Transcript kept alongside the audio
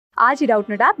आज ही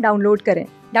Doubtnut app download करें।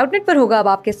 डाउटनट पर होगा अब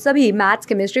आपके सभी मैथ्स,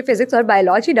 केमिस्ट्री, फिजिक्स और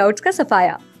बायोलॉजी डाउट्स का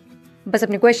सफाया। बस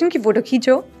अपने क्वेश्चन की फोटो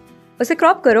खींचो, उसे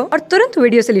क्रॉप करो और तुरंत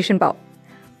वीडियो सोल्यूशन पाओ।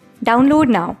 Download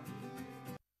now.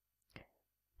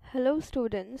 Hello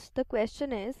students, the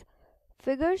question is,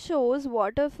 figure shows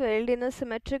water filled in a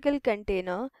symmetrical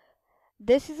container.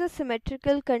 This is a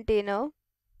symmetrical container.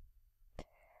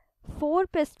 4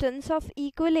 pistons of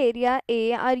equal area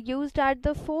A are used at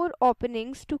the 4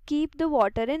 openings to keep the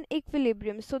water in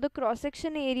equilibrium. So the cross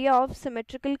section area of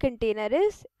symmetrical container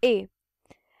is A.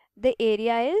 The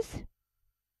area is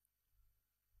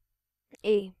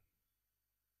A.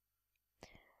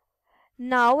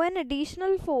 Now an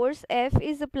additional force F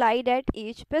is applied at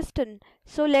each piston.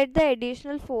 So let the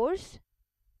additional force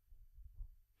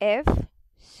F,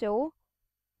 so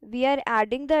we are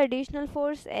adding the additional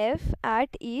force F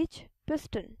at each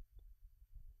piston.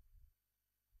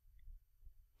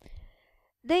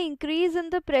 The increase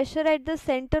in the pressure at the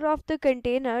center of the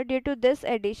container due to this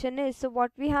addition is, so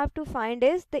what we have to find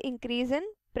is the increase in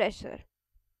pressure.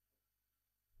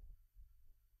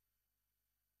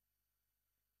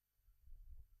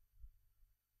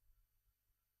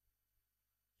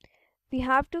 We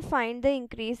have to find the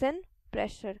increase in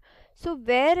pressure. So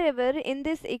wherever in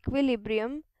this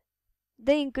equilibrium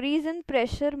the increase in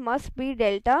pressure must be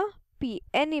delta P,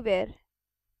 anywhere,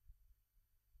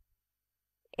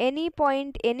 any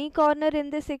point, any corner in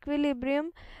this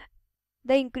equilibrium,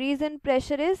 the increase in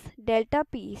pressure is delta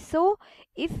P. So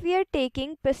if we are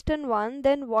taking piston 1,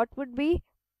 then what would be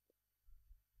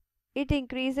it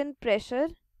increase in pressure?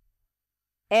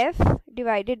 F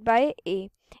divided by A,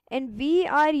 and we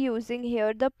are using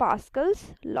here the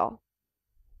Pascal's law.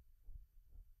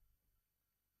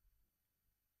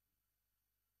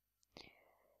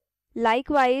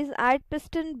 Likewise at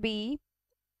piston B,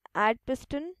 at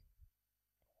piston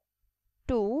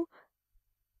 2,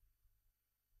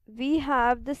 we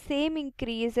have the same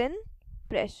increase in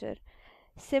pressure.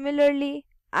 Similarly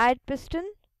at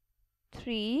piston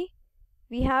 3,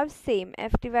 we have same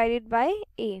F divided by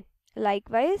A.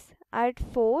 Likewise at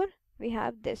 4, we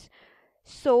have this.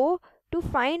 So to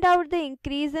find out the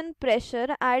increase in pressure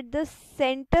at the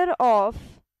center of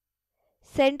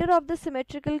the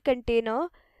symmetrical container,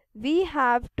 we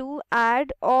have to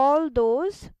add all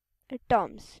those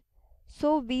terms.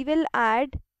 So we will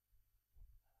add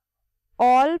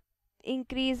all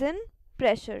increase in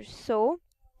pressure. So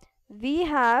we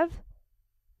have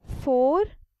 4.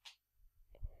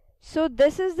 So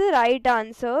this is the right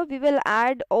answer. We will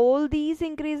add all these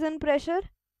increase in pressure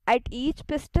at each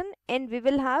piston and we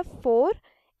will have 4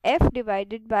 F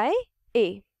divided by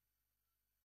A.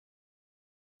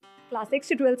 Class 6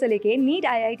 से 12 से लेके NEET,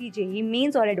 IIT JEE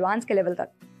mains और advance के level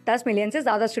तक 10 million से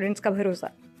ज्यादा students का भरोसा।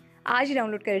 आज ही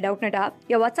डाउनलोड करें डाउटनट ऐप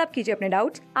या व्हाट्सएप कीजिए अपने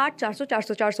डाउट्स 8400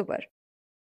 400 400 पर।